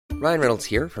Ryan Reynolds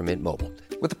here from Mint Mobile.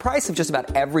 With the price of just about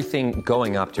everything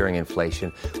going up during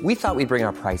inflation, we thought we'd bring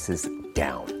our prices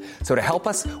down. So to help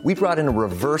us, we brought in a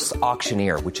reverse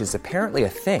auctioneer, which is apparently a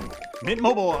thing. Mint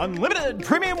Mobile Unlimited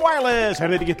Premium Wireless. How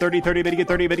to get 30, 30, bit to get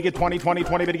 30, bit to get 20, 20,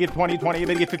 20, bit to get 20, 20,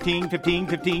 bit to get 15, 15,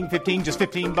 15, 15, just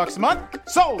 $15 a month?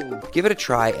 Sold! Give it a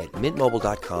try at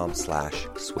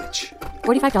mintmobile.com/switch.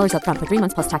 $45 up front for 3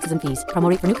 months plus taxes and fees. Promo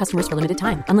rate for new customers for limited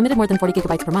time. Unlimited more than 40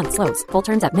 gigabytes per month. Slows full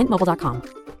terms at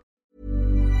mintmobile.com.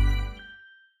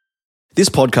 This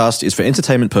podcast is for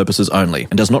entertainment purposes only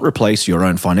and does not replace your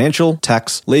own financial,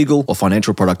 tax, legal, or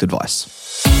financial product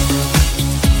advice.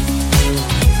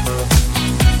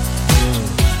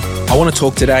 I want to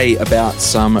talk today about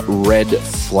some red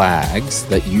flags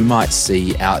that you might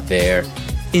see out there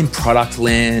in product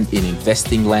land, in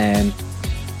investing land,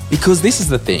 because this is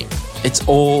the thing. It's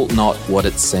all not what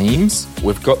it seems.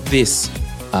 We've got this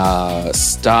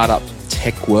startup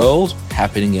tech world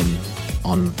happening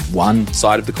on one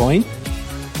side of the coin.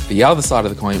 The other side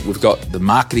of the coin, we've got the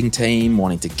marketing team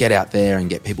wanting to get out there and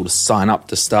get people to sign up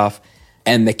to stuff.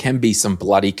 And there can be some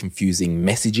bloody confusing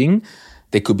messaging.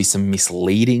 There could be some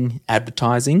misleading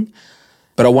advertising.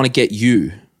 But I want to get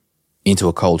you into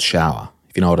a cold shower,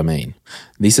 if you know what I mean.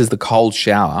 This is the cold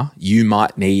shower you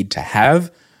might need to have.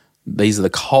 These are the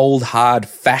cold, hard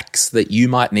facts that you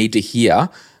might need to hear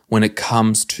when it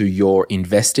comes to your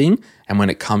investing and when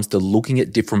it comes to looking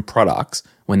at different products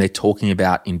when they're talking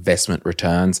about investment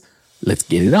returns. Let's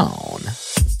get it on.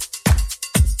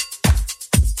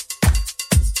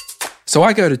 So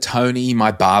I go to Tony,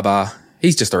 my barber.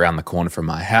 He's just around the corner from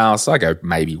my house. I go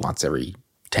maybe once every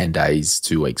 10 days,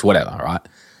 2 weeks, whatever, right?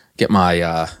 Get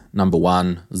my number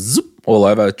one, zip, all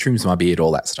over, trims my beard,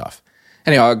 all that stuff.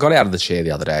 Anyway, I got out of the chair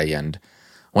the other day and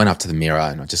went up to the mirror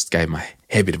and I just gave my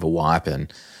hair a bit of a wipe.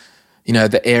 And, you know,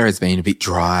 the air has been a bit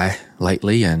dry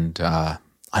lately and I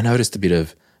noticed a bit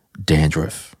of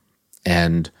dandruff.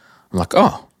 And I'm like,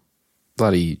 oh,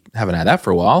 bloody haven't had that for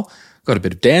a while. Got a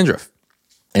bit of dandruff.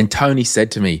 And Tony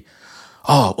said to me,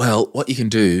 oh, well, what you can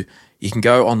do, you can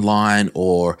go online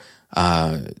or,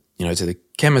 to the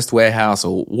chemist warehouse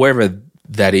or wherever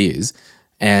that is,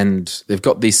 and they've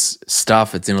got this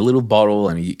stuff. It's in a little bottle,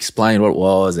 and he explained what it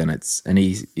was, and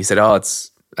he said, oh,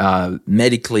 it's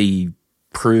medically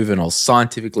proven or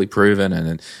scientifically proven,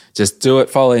 and just do it,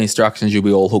 follow the instructions, you'll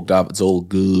be all hooked up. It's all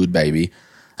good, baby.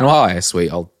 And well, yeah, sweet,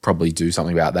 I'll probably do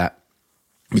something about that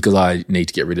because I need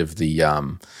to get rid of the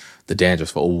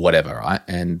dandruff or whatever, right?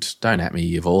 And don't at me,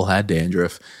 you've all had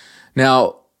dandruff.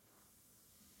 Now,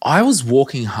 I was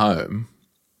walking home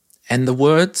and the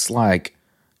words like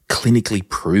clinically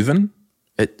proven,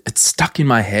 it stuck in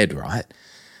my head, right?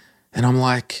 And I'm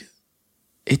like,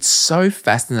 it's so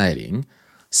fascinating.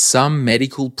 Some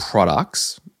medical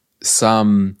products,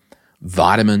 some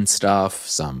vitamin stuff,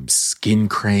 some skin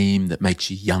cream that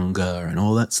makes you younger and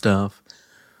all that stuff,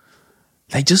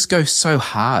 they just go so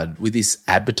hard with this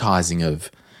advertising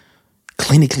of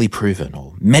clinically proven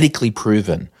or medically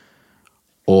proven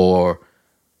or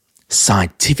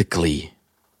scientifically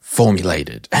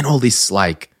formulated and all this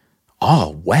like,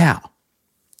 oh, wow,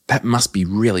 that must be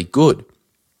really good.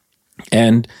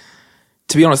 And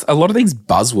to be honest, a lot of these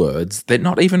buzzwords, they're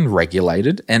not even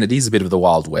regulated and it is a bit of the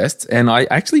Wild West. And I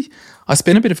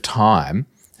spent a bit of time,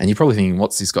 and you're probably thinking,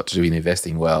 what's this got to do with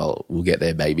investing? Well, we'll get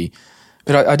there, baby.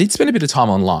 But I did spend a bit of time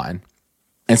online.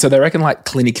 And so they reckon like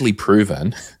clinically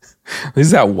proven, this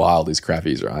is how wild this crap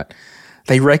is, right?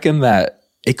 They reckon that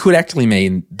it could actually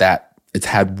mean that it's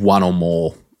had one or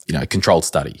more, controlled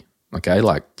study. Okay,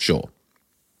 like, sure.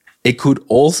 It could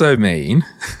also mean,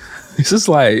 this is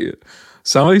like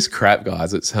some of these crap,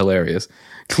 guys, it's hilarious.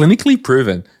 Clinically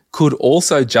proven could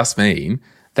also just mean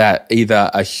that either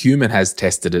a human has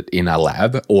tested it in a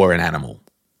lab or an animal.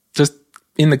 Just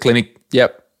in the clinic,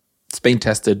 yep, it's been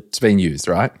tested, it's been used,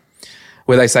 right?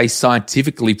 Where they say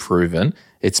scientifically proven,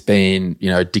 it's been,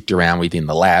 dicked around within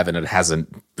the lab and it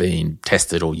hasn't been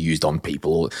tested or used on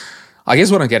people. I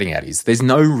guess what I'm getting at is there's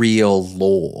no real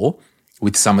law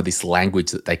with some of this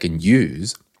language that they can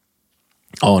use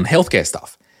on healthcare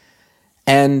stuff.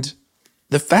 And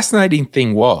the fascinating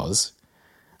thing was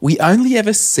we only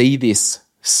ever see this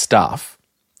stuff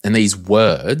and these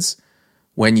words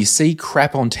when you see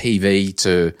crap on TV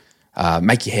to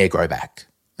make your hair grow back.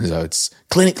 And so it's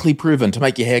clinically proven to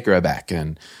make your hair grow back.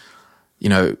 And,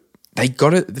 they've got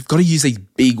to use these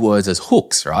big words as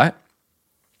hooks, right?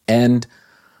 And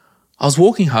I was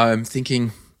walking home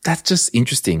thinking, that's just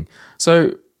interesting.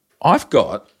 So I've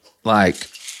got what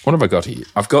have I got here?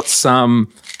 I've got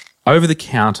some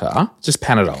over-the-counter, just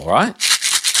Panadol, right?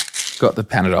 Got the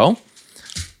Panadol.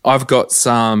 I've got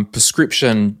some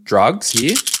prescription drugs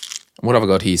here, What have I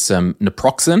got here? Some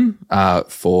naproxen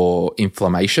for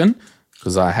inflammation,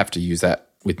 because I have to use that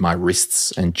with my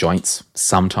wrists and joints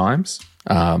sometimes.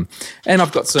 And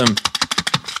I've got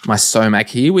my Somac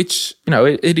here, which,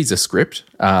 it is a script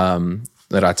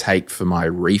that I take for my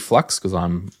reflux because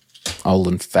I'm old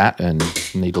and fat and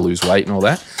need to lose weight and all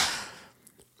that.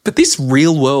 But this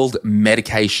real-world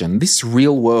medication, this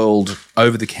real-world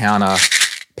over-the-counter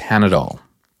Panadol,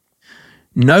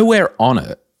 nowhere on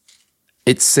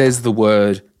it says the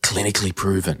word clinically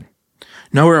proven.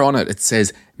 Nowhere on it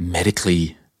says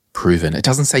medically proven. It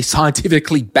doesn't say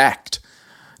scientifically backed.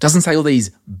 It doesn't say all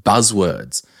these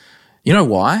buzzwords. You know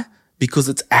why? Because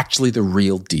it's actually the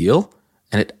real deal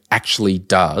and it actually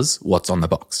does what's on the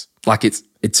box. Like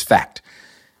it's fact.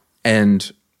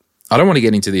 And I don't want to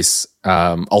get into this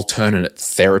alternate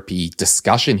therapy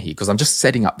discussion here because I'm just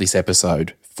setting up this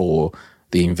episode for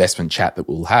the investment chat that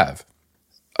we'll have.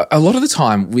 A lot of the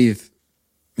time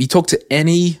you talk to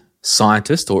any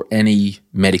scientist or any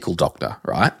medical doctor,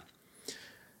 right?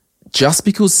 Just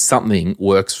because something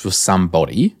works for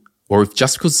somebody or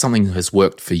just because something has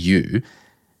worked for you,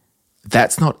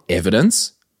 that's not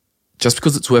evidence. Just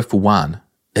because it's worked for one,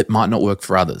 it might not work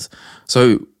for others.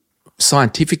 So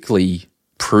scientifically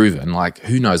proven, like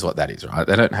who knows what that is, right?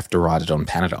 They don't have to write it on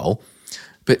Panadol.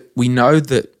 But we know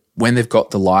that when they've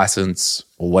got the license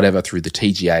or whatever through the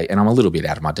TGA, and I'm a little bit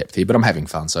out of my depth here, but I'm having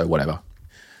fun, so whatever.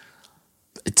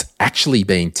 It's actually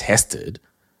being tested,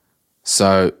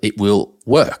 so it will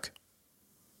work.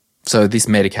 So this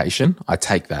medication, I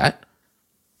take that.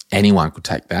 Anyone could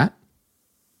take that.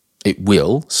 It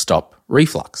will stop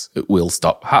reflux. It will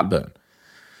stop heartburn.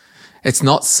 It's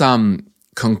not some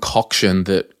concoction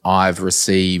that I've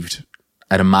received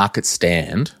at a market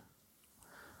stand,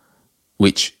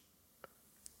 which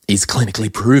is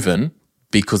clinically proven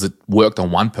because it worked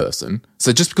on one person.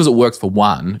 So just because it works for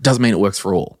one doesn't mean it works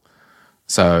for all.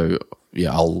 So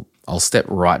yeah, I'll step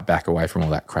right back away from all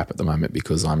that crap at the moment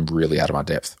because I'm really out of my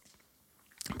depth.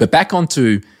 But back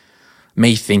onto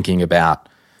me thinking about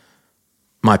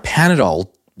my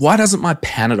Panadol. Why doesn't my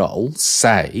Panadol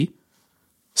say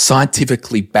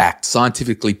scientifically backed,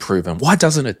 scientifically proven? Why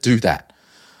doesn't it do that?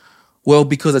 Well,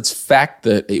 because it's fact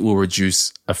that it will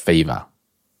reduce a fever.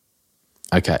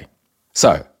 Okay,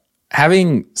 so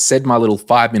having said my little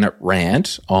 5-minute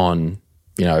rant on,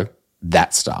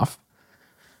 that stuff,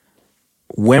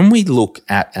 when we look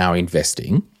at our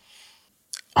investing,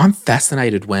 I'm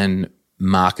fascinated when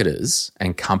marketers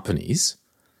and companies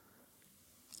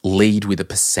lead with a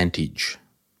percentage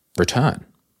return.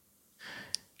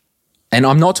 And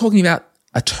I'm not talking about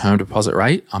a term deposit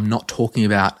rate. I'm not talking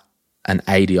about an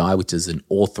ADI, which is an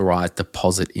authorized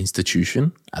deposit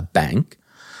institution, a bank.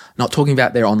 I'm not talking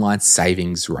about their online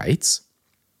savings rates.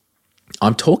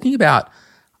 I'm talking about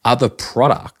other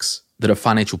products that are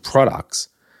financial products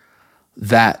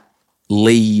that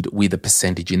lead with a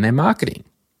percentage in their marketing.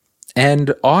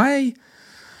 And I'm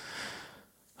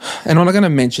not going to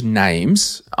mention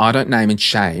names. I don't name and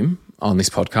shame on this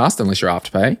podcast unless you're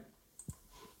Afterpay.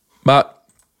 But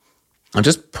I'm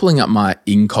just pulling up my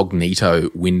incognito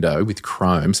window with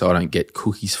Chrome so I don't get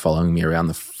cookies following me around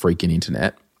the freaking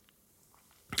internet.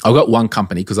 I've got one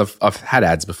company because I've had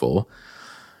ads before.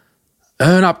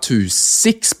 Earn up to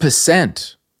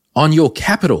 6% on your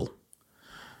capital.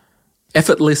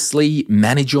 Effortlessly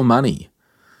manage your money.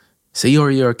 See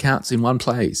all your accounts in one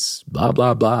place. Blah,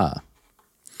 blah, blah.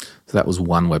 So that was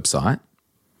one website.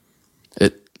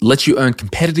 It lets you earn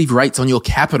competitive rates on your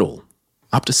capital.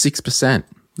 Up to 6%.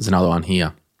 There's another one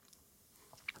here.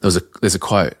 There's a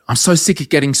quote. I'm so sick of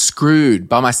getting screwed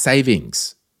by my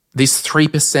savings. This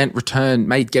 3% return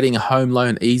made getting a home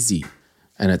loan easy.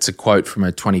 And it's a quote from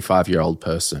a 25-year-old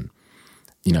person.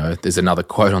 There's another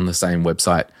quote on the same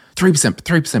website.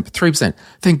 3%.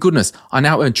 Thank goodness, I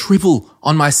now earn triple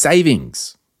on my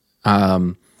savings.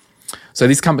 So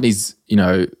these companies,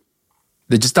 they're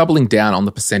just doubling down on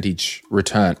the percentage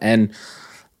return. And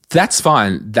that's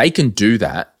fine. They can do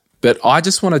that. But I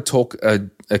just want to talk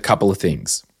a couple of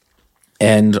things.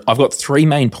 And I've got 3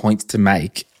 main points to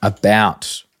make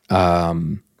about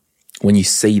when you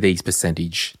see these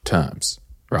percentage terms,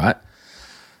 right?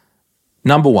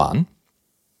 Number one,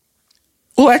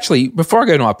 well, actually, before I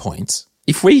go to my points,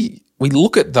 if we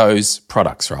look at those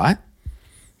products, right?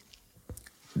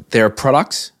 They're a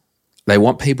product. They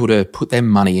want people to put their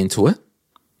money into it.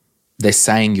 They're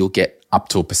saying you'll get up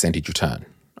to a percentage return,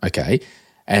 okay?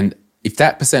 And if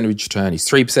that percentage return is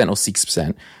 3% or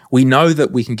 6%, we know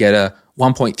that we can get a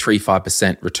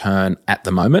 1.35% return at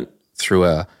the moment through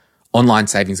a online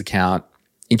savings account,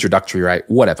 introductory rate,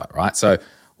 whatever, right? So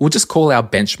we'll just call our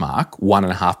benchmark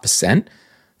 1.5%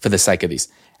 for the sake of this.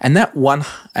 And that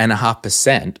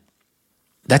 1.5%,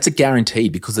 that's a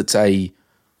guaranteed because it's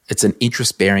an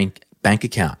interest-bearing bank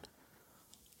account.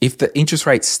 If the interest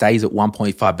rate stays at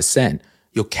 1.5%,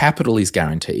 your capital is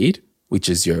guaranteed, which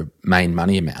is your main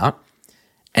money amount,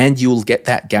 and you'll get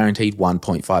that guaranteed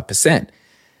 1.5%.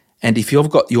 And if you've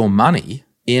got your money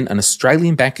in an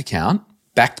Australian bank account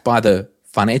backed by the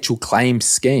Financial Claims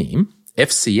Scheme,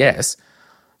 FCS,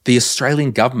 the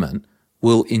Australian government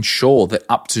will ensure that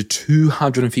up to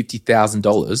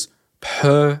 $250,000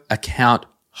 per account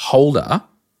holder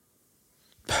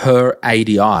per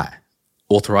ADI,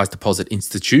 Authorised Deposit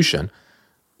Institution,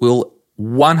 will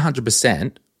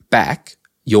 100% back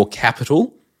your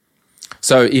capital.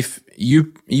 So if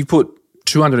you put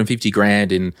 250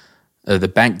 grand in the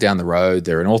bank down the road,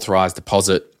 they're an authorised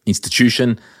deposit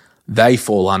institution, they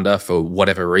fall under for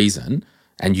whatever reason,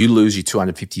 and you lose your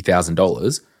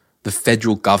 $250,000, the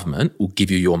federal government will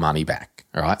give you your money back,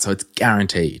 all right? So it's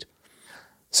guaranteed.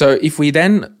 So if we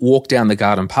then walk down the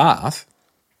garden path,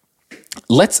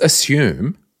 let's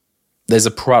assume there's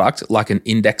a product like an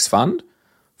index fund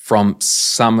from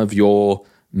some of your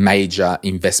major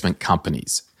investment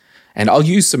companies. And I'll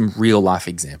use some real life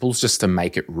examples just to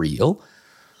make it real.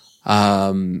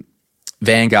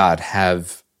 Vanguard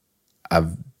have a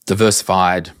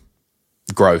diversified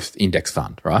growth index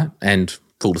fund, right? And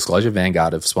full disclosure,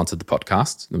 Vanguard have sponsored the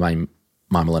podcast, the main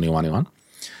My Millennial Money one.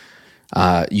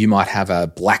 You might have a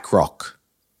BlackRock,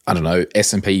 I don't know,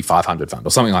 S&P 500 fund or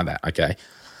something like that, okay?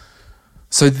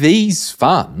 So these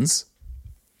funds,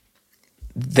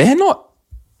 they're not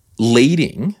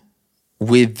leading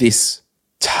with this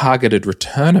targeted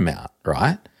return amount,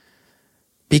 right?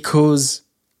 Because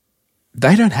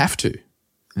they don't have to.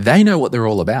 They know what they're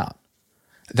all about.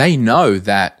 They know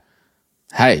that,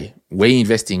 hey, we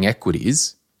invest in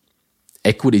equities.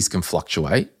 Equities can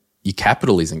fluctuate. Your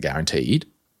capital isn't guaranteed.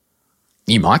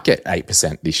 You might get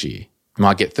 8% this year. You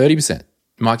might get 30%.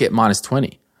 You might get minus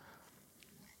 20.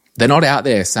 They're not out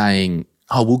there saying,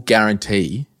 oh, we'll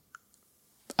guarantee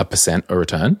 1% a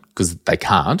return, because they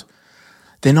can't.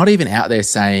 They're not even out there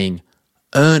saying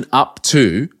earn up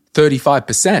to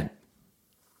 35%.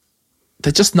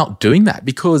 They're just not doing that,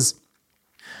 because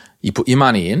you put your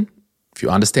money in, if you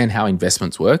understand how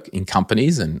investments work in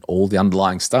companies and all the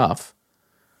underlying stuff,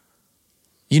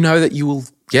 you know that you will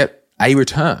get a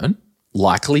return,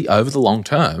 likely over the long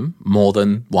term, more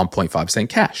than 1.5%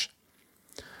 cash.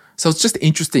 So it's just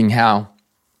interesting how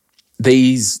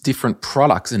these different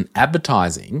products and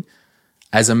advertising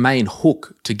as a main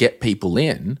hook to get people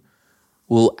in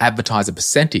will advertise a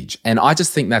percentage. And I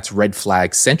just think that's red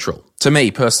flag central to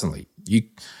me personally.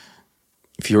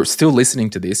 If you're still listening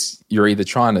to this, you're either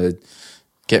trying to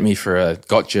get me for a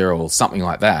gotcha or something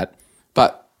like that.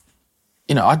 But,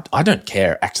 you know, I don't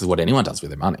care actually what anyone does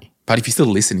with their money. But if you're still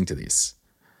listening to this,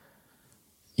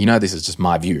 you know this is just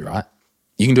my view, right?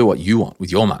 You can do what you want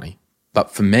with your money.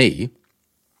 But for me,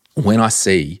 when I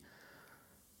see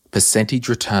percentage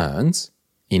returns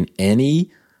in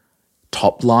any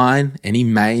top line, any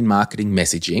main marketing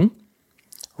messaging,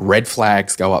 red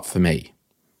flags go up for me.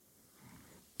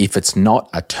 If it's not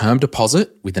a term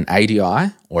deposit with an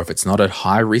ADI, or if it's not a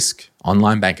high risk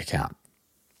online bank account.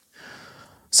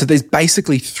 So there's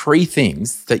basically three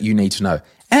things that you need to know.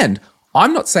 And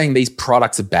I'm not saying these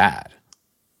products are bad.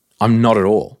 I'm not at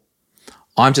all.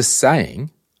 I'm just saying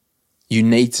you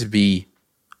need to be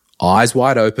eyes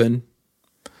wide open,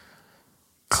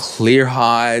 clear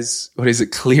eyes. What is it?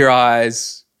 Clear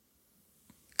eyes,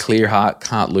 clear heart,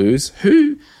 can't lose.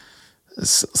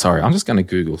 Sorry, I'm just going to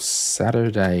Google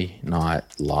Saturday Night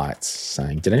Lights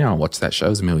saying, did anyone watch that show? It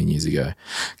was a million years ago.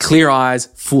 Clear eyes,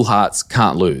 full hearts,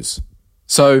 can't lose.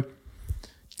 So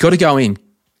got to go in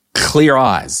clear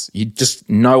eyes. You just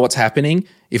know what's happening.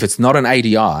 If it's not an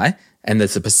ADI and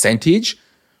there's a percentage,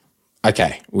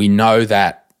 okay, we know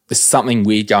that there's something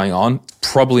weird going on.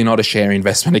 Probably not a share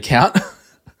investment account.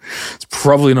 It's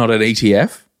probably not an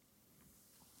ETF.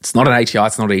 It's not an ATI,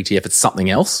 it's not an ETF, it's something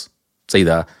else. It's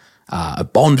either a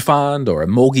bond fund or a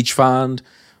mortgage fund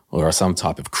or some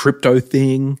type of crypto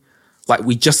thing. Like,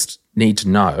 we just need to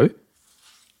know.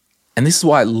 And this is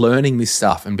why learning this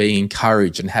stuff and being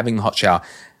encouraged and having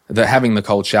the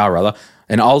cold shower rather.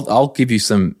 And I'll give you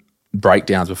some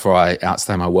breakdowns before I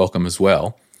outstay my welcome as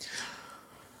well.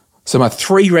 So my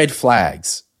 3 red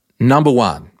flags. Number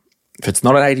 1, if it's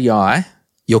not an ADI,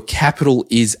 your capital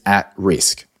is at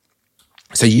risk.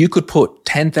 So you could put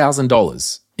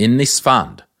 $10,000 in this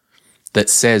fund that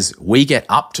says we get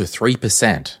up to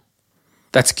 3%.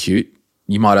 That's cute.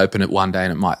 You might open it one day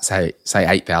and it might say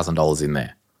 $8,000 in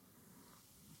there.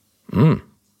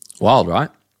 Wild, right?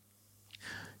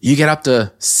 You get up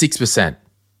to 6%.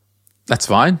 That's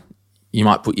fine. You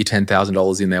might put your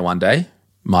 $10,000 in there one day,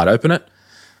 might open it,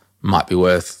 might be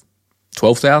worth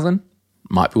 $12,000,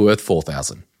 might be worth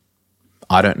 $4,000.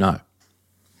 I don't know.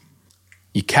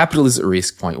 Your capital is at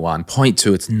risk, point one. Point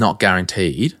two, it's not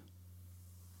guaranteed.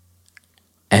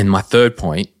 And my third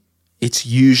point, it's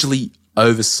usually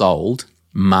oversold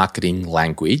marketing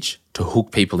language to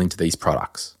hook people into these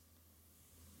products.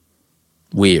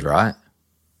 Weird, right?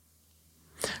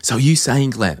 So are you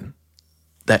saying, Glenn,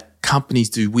 that companies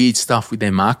do weird stuff with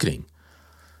their marketing?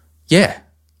 Yeah.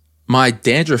 My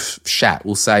dandruff chat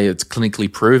will say it's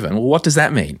clinically proven. Well, what does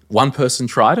that mean? One person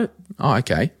tried it? Oh,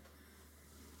 okay.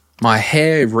 My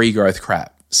hair regrowth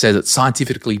crap says it's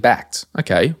scientifically backed.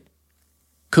 Okay,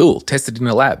 cool. Tested in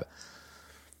a lab.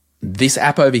 This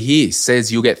app over here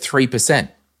says you'll get 3%.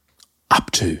 Up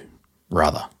to,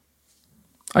 rather.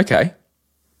 Okay.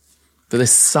 But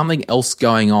there's something else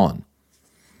going on.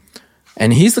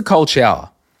 And here's the cold shower.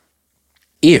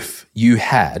 If you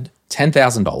had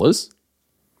 $10,000,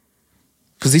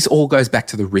 because this all goes back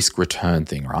to the risk return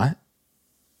thing, right?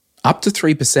 Up to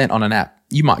 3% on an app,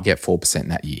 you might get 4%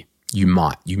 that year. You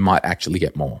might actually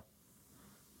get more.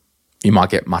 You might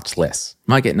get much less.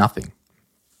 You might get nothing.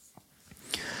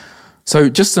 So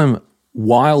just some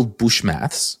wild bush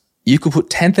maths. You could put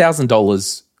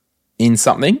 $10,000 in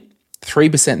something.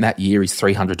 3% that year is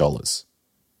 $300.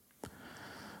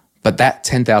 But that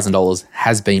 $10,000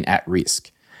 has been at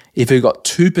risk. If you got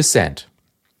 2%,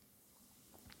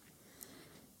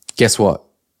 guess what?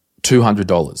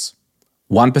 $200.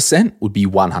 1% would be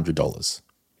 $100.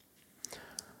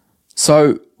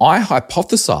 So I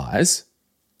hypothesize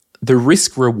the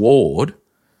risk reward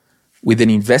with an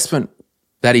investment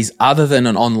that is other than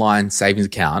an online savings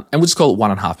account, and we'll just call it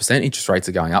 1.5%. Interest rates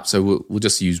are going up, so we'll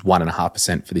just use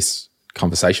 1.5% for this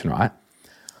conversation, right?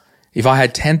 If I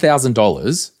had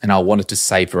 $10,000 and I wanted to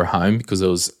save for a home, because there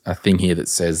was a thing here that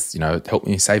says, help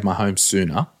me save my home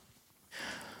sooner,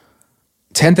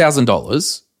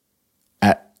 $10,000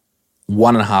 at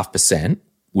 1.5%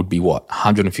 would be what?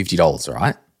 $150,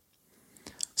 right?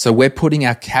 So we're putting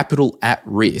our capital at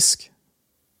risk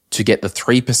to get the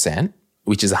 3%,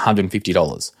 which is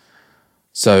 $150.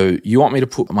 So you want me to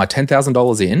put my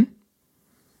 $10,000 in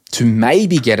to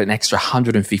maybe get an extra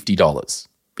 $150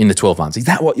 in the 12 months. Is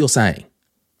that what you're saying?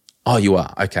 Oh, you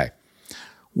are. Okay.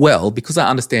 Well, because I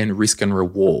understand risk and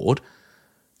reward,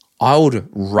 I would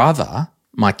rather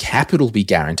my capital be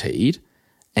guaranteed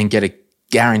and get a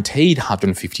guaranteed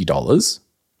 $150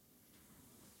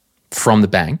 from the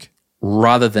bank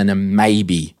rather than a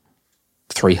maybe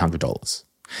 $300.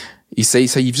 You see,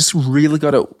 so you've just really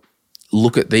got to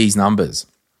look at these numbers.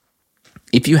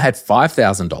 If you had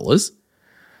 $5,000,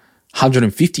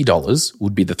 $150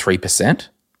 would be the 3%.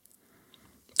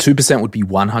 2% would be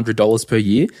 $100 per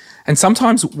year. And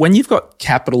sometimes when you've got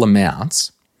capital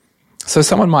amounts, so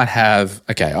someone might have,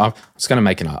 okay, I'm just going to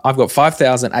make a note. I've got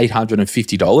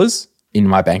 $5,850 in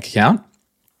my bank account.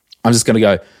 I'm just going to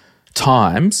go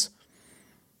times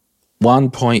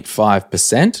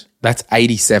 1.5%. That's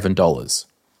 $87.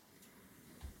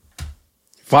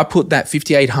 If I put that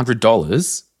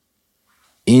 $5,800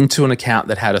 into an account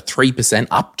that had a 3%,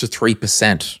 up to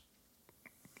 3%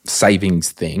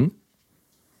 savings thing,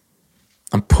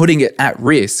 I'm putting it at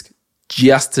risk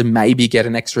just to maybe get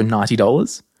an extra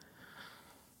 $90.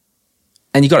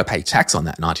 And you got to pay tax on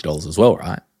that $90 as well,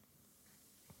 right?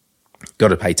 Got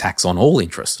to pay tax on all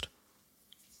interest.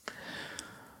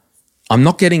 I'm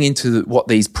not getting into what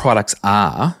these products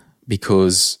are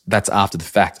because that's after the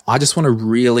fact. I just want to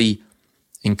really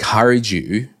encourage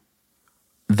you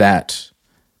that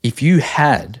if you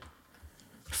had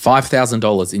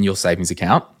 $5,000 in your savings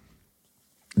account,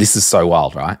 this is so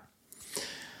wild, right?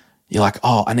 You're like,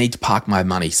 oh, I need to park my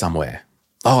money somewhere.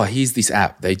 Oh, here's this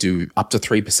app. They do up to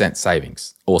 3%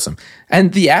 savings. Awesome.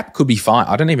 And the app could be fine.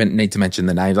 I don't even need to mention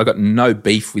the names. I've got no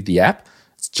beef with the app.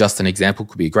 It's just an example.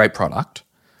 Could be a great product.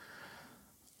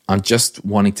 I'm just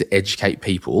wanting to educate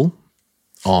people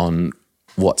on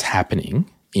what's happening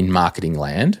in marketing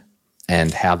land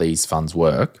and how these funds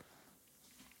work.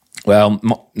 Well,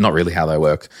 not really how they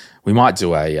work. We might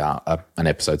do an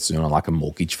episode soon on like a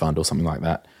mortgage fund or something like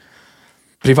that.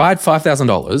 But if I had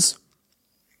 $5,000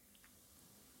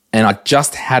 and I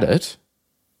just had it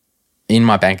in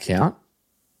my bank account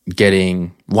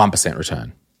getting 1%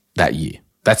 return that year,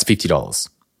 that's $50.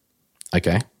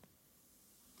 Okay.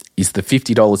 Is the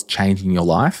 $50 changing your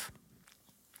life?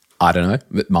 I don't know.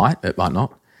 It might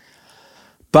not.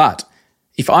 But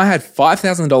if I had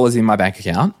 $5,000 in my bank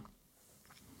account,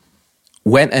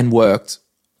 went and worked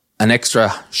an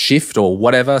extra shift or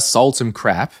whatever, sold some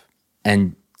crap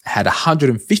and had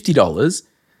 $150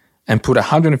 and put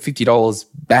 $150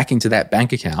 back into that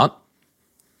bank account,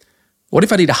 what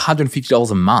if I did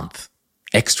 $150 a month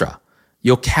extra?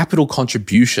 Your capital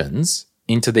contributions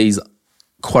into these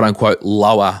quote unquote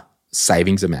lower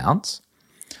savings amounts,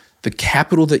 the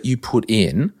capital that you put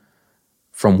in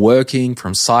from working,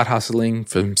 from side hustling,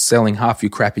 from selling half your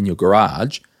crap in your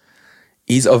garage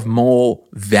is of more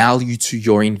value to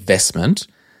your investment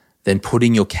than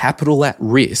putting your capital at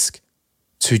risk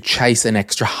to chase an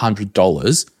extra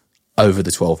 $100 over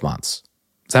the 12 months.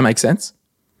 Does that make sense?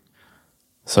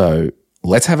 So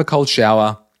let's have a cold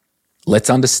shower.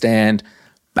 Let's understand,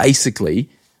 basically,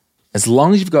 as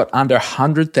long as you've got under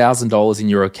 $100,000 in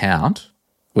your account,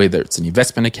 whether it's an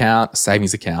investment account, a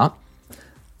savings account,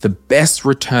 the best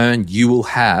return you will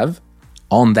have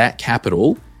on that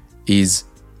capital is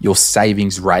your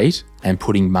savings rate and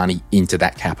putting money into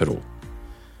that capital.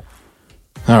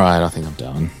 All right, I think I'm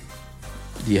done.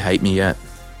 Do you hate me yet?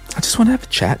 I just want to have a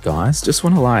chat, guys. Just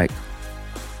want to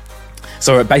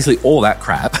So basically all that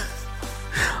crap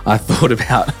I thought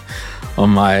about on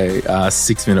my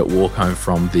 6-minute walk home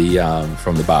from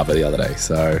the barber the other day.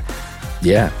 So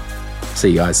yeah, see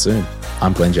you guys soon.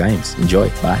 I'm Glenn James. Enjoy.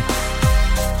 Bye.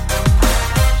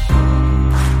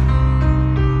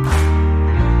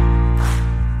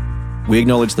 We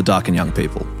acknowledge the Darkin Young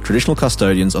people, traditional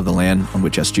custodians of the land on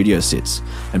which our studio sits,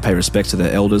 and pay respect to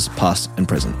their elders, past and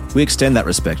present. We extend that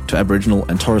respect to Aboriginal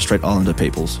and Torres Strait Islander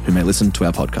peoples who may listen to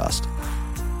our podcast.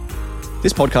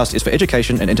 This podcast is for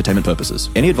education and entertainment purposes.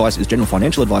 Any advice is general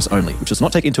financial advice only, which does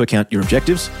not take into account your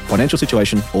objectives, financial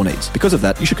situation, or needs. Because of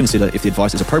that, you should consider if the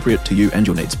advice is appropriate to you and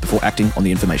your needs before acting on the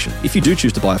information. If you do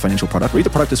choose to buy a financial product, read the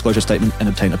product disclosure statement and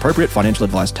obtain appropriate financial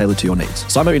advice tailored to your needs.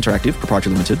 Simo Interactive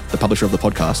Proprietary Limited, the publisher of the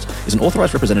podcast, is an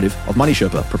authorised representative of Money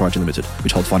Sherpa Proprietary Limited,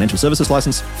 which holds financial services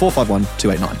license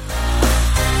 451289.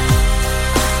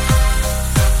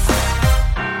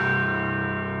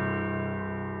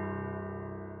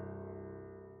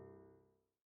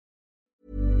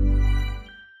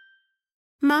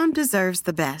 Mom deserves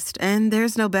the best, and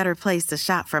there's no better place to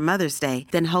shop for Mother's Day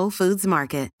than Whole Foods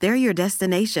Market. They're your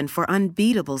destination for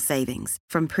unbeatable savings,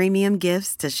 from premium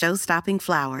gifts to show-stopping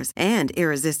flowers and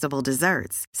irresistible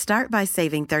desserts. Start by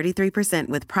saving 33%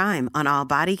 with Prime on all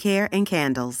body care and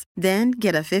candles. Then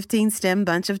get a 15-stem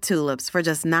bunch of tulips for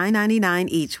just $9.99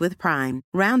 each with Prime.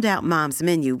 Round out Mom's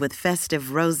menu with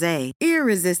festive rosé,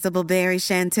 irresistible berry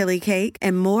chantilly cake,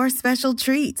 and more special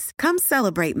treats. Come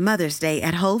celebrate Mother's Day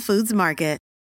at Whole Foods Market.